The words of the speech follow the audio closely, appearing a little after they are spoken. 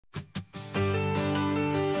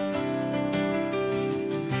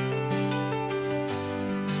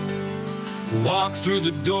Walk through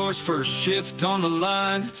the doors, first shift on the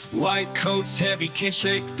line. White coats heavy, can't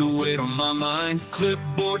shake the weight on my mind.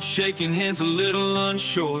 Clipboard shaking, hands a little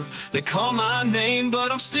unsure. They call my name,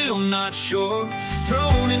 but I'm still not sure.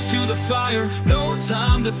 Thrown into the fire, no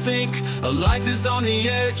time to think. A life is on the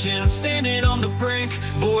edge and I'm standing on the brink.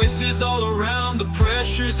 Voices all around, the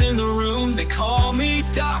pressure's in the room. They call me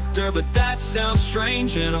doctor, but that sounds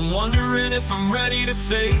strange. And I'm wondering if I'm ready to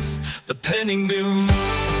face the pending doom.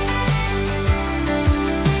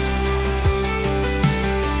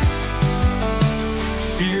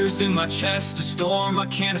 Fears in my chest, a storm I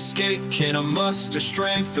can't escape. Can I muster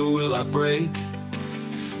strength or will I break?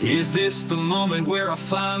 Is this the moment where I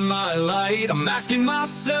find my light? I'm asking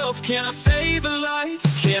myself, can I save a life?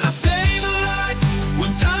 Can I save a life?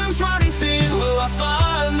 When time's running thin, will I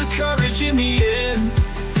find the courage in the end?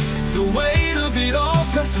 The weight of it all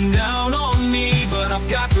pressing down on me, but I've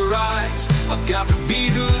got to rise. I've got to be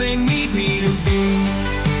who they need me to be.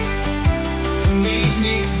 Need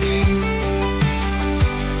me.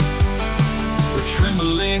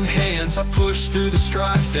 Trembling hands, I push through the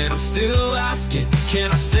strife, and I'm still asking,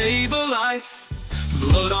 can I save a life?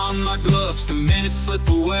 Blood on my gloves, the minutes slip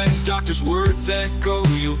away. Doctor's words echo,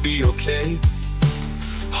 you'll be okay.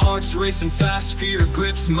 Heart's racing fast, fear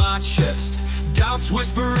grips my chest. Doubts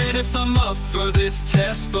whispering if I'm up for this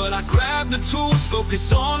test. But I grab the tools,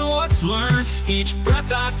 focus on what's learned. Each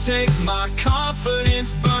breath I take, my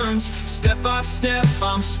confidence burns. Step by step,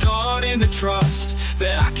 I'm starting to trust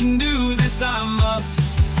that I can do this, I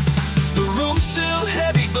must. The room's still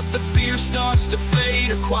heavy, but the fear starts to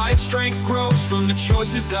fade. A quiet strength grows from the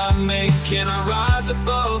choices I make. Can I rise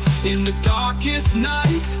above in the darkest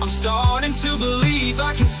night? I'm starting to believe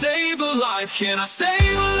I can save a life. Can I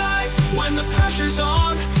save a life when the pressure's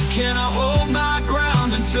on? Can I hold my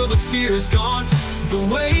ground until the fear is gone? The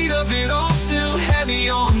weight of it all still heavy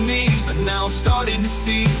on me, but now I'm starting to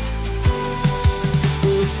see.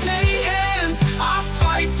 With steady hands, I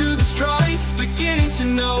fight through the strife, beginning to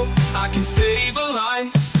know I can save a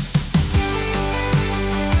life.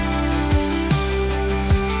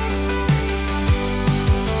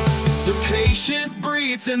 The patient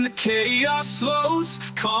breathes and the chaos slows.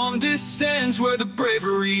 Calm descends where the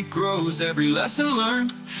bravery grows. Every lesson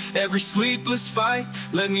learned, every sleepless fight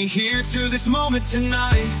led me here to this moment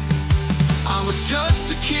tonight. I was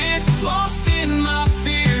just a kid, lost in my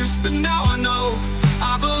fears, but now I know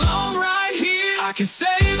I belong right here. I can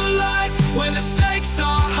save a life when the stakes are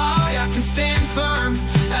high. I can stand firm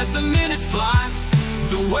as the minutes fly.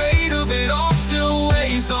 The weight of it all still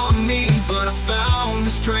weighs on me, but I found the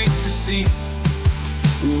strength to see.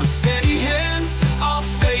 With steady hands, I'll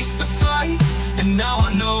face the fight, and now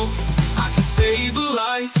I know I can save a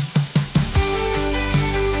life.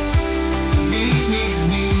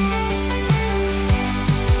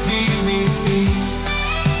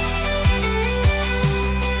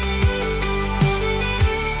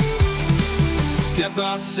 Step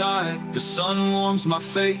outside, the sun warms my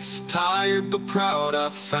face. Tired but proud,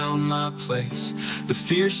 I've found my place. The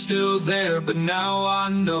fear's still there, but now I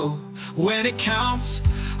know when it counts,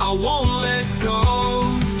 I won't let go.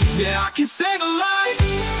 Yeah, I can save a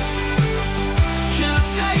life